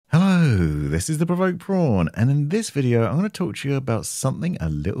Hello, this is the Provoked Prawn, and in this video I'm going to talk to you about something a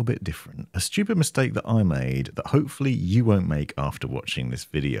little bit different. A stupid mistake that I made that hopefully you won't make after watching this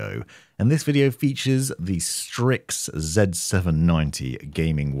video. And this video features the Strix Z790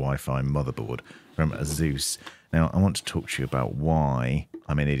 gaming Wi-Fi motherboard from Asus. Now I want to talk to you about why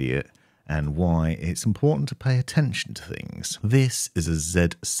I'm an idiot and why it's important to pay attention to things. This is a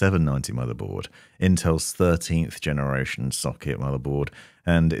Z790 motherboard, Intel's 13th generation socket motherboard,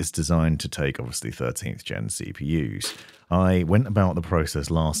 and it's designed to take obviously 13th gen CPUs. I went about the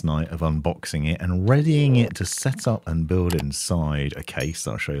process last night of unboxing it and readying it to set up and build inside a case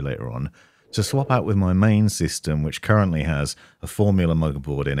that I'll show you later on, to swap out with my main system, which currently has a Formula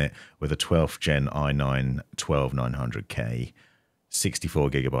motherboard in it with a 12th gen i9-13900K, 64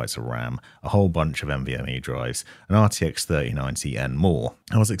 gigabytes of RAM, a whole bunch of NVMe drives, an RTX 3090 and more.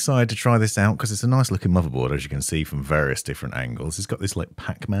 I was excited to try this out because it's a nice looking motherboard, as you can see from various different angles. It's got this like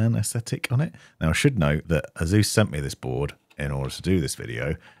Pac-Man aesthetic on it. Now I should note that Asus sent me this board in order to do this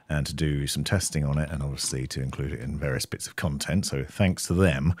video and to do some testing on it and obviously to include it in various bits of content, so thanks to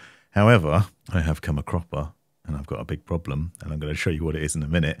them. However, I have come a cropper and I've got a big problem, and I'm going to show you what it is in a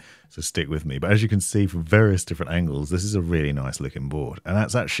minute, so stick with me. But as you can see from various different angles, this is a really nice looking board, and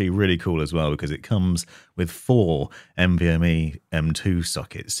that's actually really cool as well because it comes with 4 NVMe M2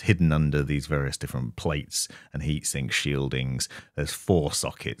 sockets hidden under these various different plates and heatsink shieldings. There's 4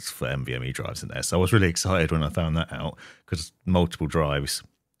 sockets for NVMe drives in there, so I was really excited when I found that out because multiple drives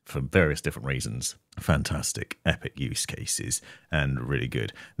for various different reasons. Fantastic, epic use cases, and really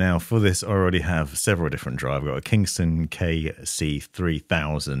good. Now for this I already have several different drives. I've got a Kingston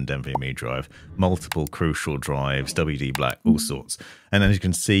KC3000 NVMe drive, multiple crucial drives, WD Black, all sorts. And as you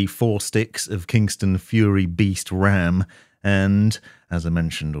can see, 4 sticks of Kingston Fury Beast RAM, and as I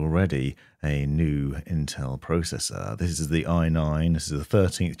mentioned already, a new Intel processor. This is the i9, this is the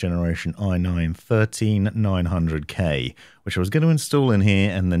 13th generation i9-13900K, which I was going to install in here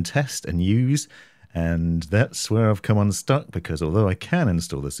and then test and use, and that's where I've come unstuck, because although I can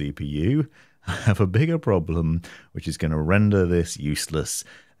install the CPU, I have a bigger problem, which is going to render this useless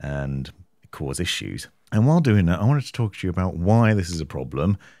and cause issues. And while doing that, I wanted to talk to you about why this is a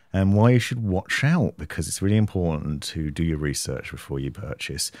problem and why you should watch out, because it's really important to do your research before you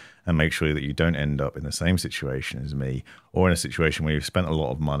purchase and make sure that you don't end up in the same situation as me, or in a situation where you've spent a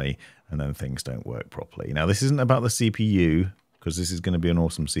lot of money and then things don't work properly. Now, this isn't about the CPU, because this is going to be an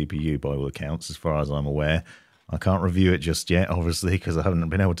awesome CPU by all accounts, as far as I'm aware. I can't review it just yet, obviously, because I haven't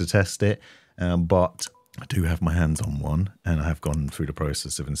been able to test it, but I do have my hands on one, and I have gone through the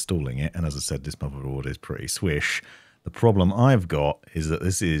process of installing it, and as I said, this motherboard is pretty swish. The problem I've got is that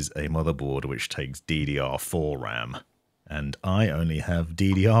this is a motherboard which takes DDR4 RAM, and I only have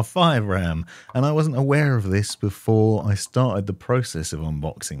DDR5 RAM, and I wasn't aware of this before I started the process of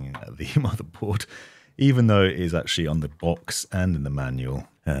unboxing the motherboard, even though it is actually on the box and in the manual,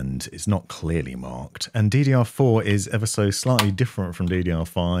 and it's not clearly marked. And DDR4 is ever so slightly different from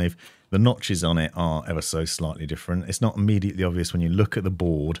DDR5. The notches on it are ever so slightly different. It's not immediately obvious when you look at the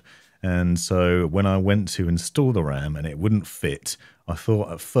board. And so when I went to install the RAM and it wouldn't fit, I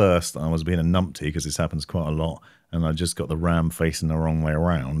thought at first I was being a numpty, because this happens quite a lot, and I just got the RAM facing the wrong way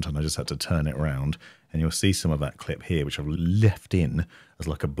around, and I just had to turn it around. And you'll see some of that clip here, which I've left in as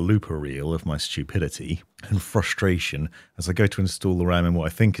like a blooper reel of my stupidity and frustration as I go to install the RAM in what I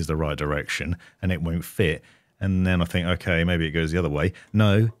think is the right direction, and it won't fit. And then I think, okay, maybe it goes the other way.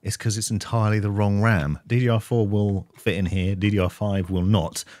 No, it's because it's entirely the wrong RAM. DDR4 will fit in here, DDR5 will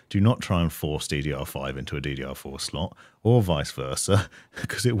not. Do not try and force DDR5 into a DDR4 slot, or vice versa,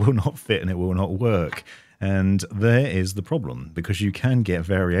 because it will not fit and it will not work. And there is the problem, because you can get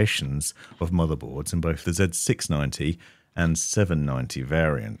variations of motherboards in both the Z690 and 790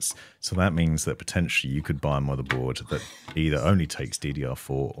 variants. So that means that potentially you could buy a motherboard that either only takes DDR4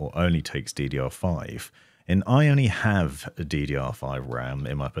 or only takes DDR5. And I only have a DDR5 RAM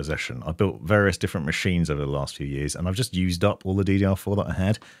in my possession. I built various different machines over the last few years, and I've just used up all the DDR4 that I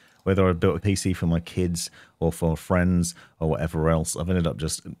had. Whether I built a PC for my kids or for friends or whatever else, I've ended up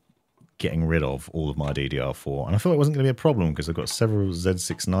just getting rid of all of my DDR4. And I thought it wasn't going to be a problem because I've got several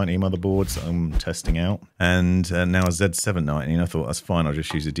Z690 motherboards that I'm testing out, and now a Z790, and I thought that's fine, I'll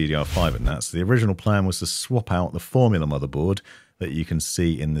just use a DDR5 in that. So the original plan was to swap out the Formula motherboard that you can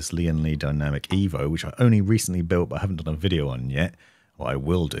see in this Lian Li Dynamic Evo, which I only recently built but I haven't done a video on yet. Well, I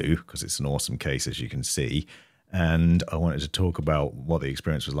will do, because it's an awesome case, as you can see. And I wanted to talk about what the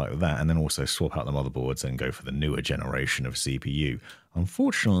experience was like with that, and then also swap out the motherboards and go for the newer generation of CPU.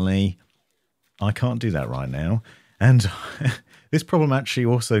 Unfortunately, I can't do that right now, And this problem actually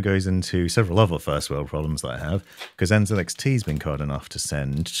also goes into several other first world problems that I have, because NZXT has been kind enough to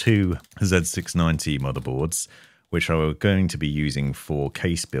send 2 Z690 motherboards, which are going to be using for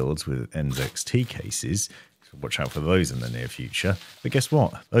case builds with NZXT cases. So watch out for those in the near future. But guess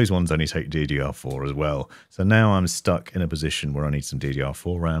what? Those ones only take DDR4 as well. So now I'm stuck in a position where I need some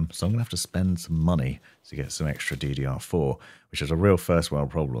DDR4 RAM, so I'm going to have to spend some money to get some extra DDR4, which is a real first world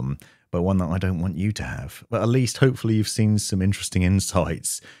problem, but one that I don't want you to have. But at least hopefully you've seen some interesting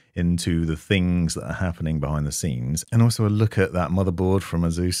insights into the things that are happening behind the scenes, and also a look at that motherboard from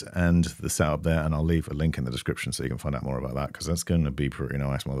Asus and the setup there, and I'll leave a link in the description so you can find out more about that, because that's going to be pretty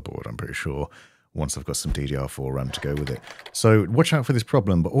nice motherboard, I'm pretty sure, once I've got some DDR4 RAM to go with it. So watch out for this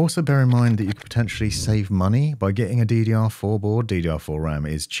problem, but also bear in mind that you could potentially save money by getting a DDR4 board. DDR4 RAM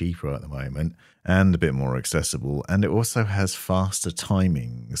is cheaper at the moment and a bit more accessible, and it also has faster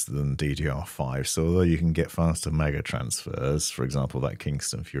timings than DDR5. So although you can get faster mega transfers, for example, that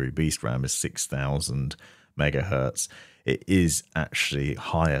Kingston Fury Beast RAM is 6,000 megahertz, it is actually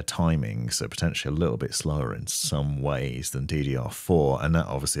higher timing, so potentially a little bit slower in some ways than DDR4, and that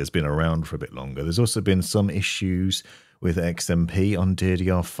obviously has been around for a bit longer. There's also been some issues with XMP on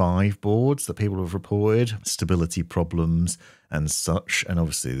DDR5 boards that people have reported, stability problems and such, and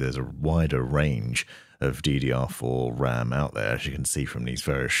obviously there's a wider range of DDR4 RAM out there, as you can see from these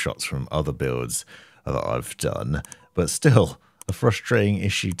various shots from other builds that I've done, but still a frustrating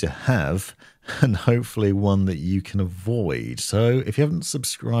issue to have, and hopefully one that you can avoid. So if you haven't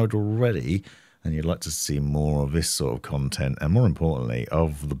subscribed already and you'd like to see more of this sort of content, and more importantly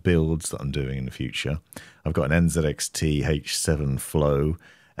of the builds that I'm doing in the future, I've got an NZXT H7 Flow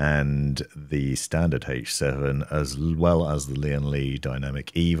and the standard H7, as well as the Lee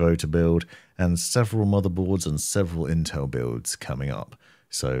Dynamic Evo to build, and several motherboards and several Intel builds coming up.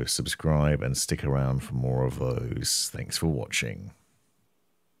 So subscribe and stick around for more of those. Thanks for watching.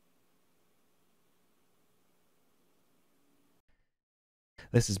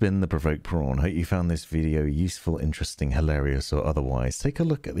 This has been the Provoked Prawn. Hope you found this video useful, interesting, hilarious, or otherwise. Take a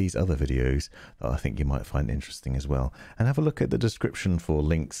look at these other videos that I think you might find interesting as well. And have a look at the description for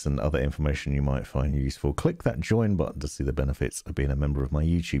links and other information you might find useful. Click that join button to see the benefits of being a member of my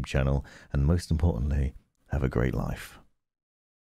YouTube channel. And most importantly, have a great life.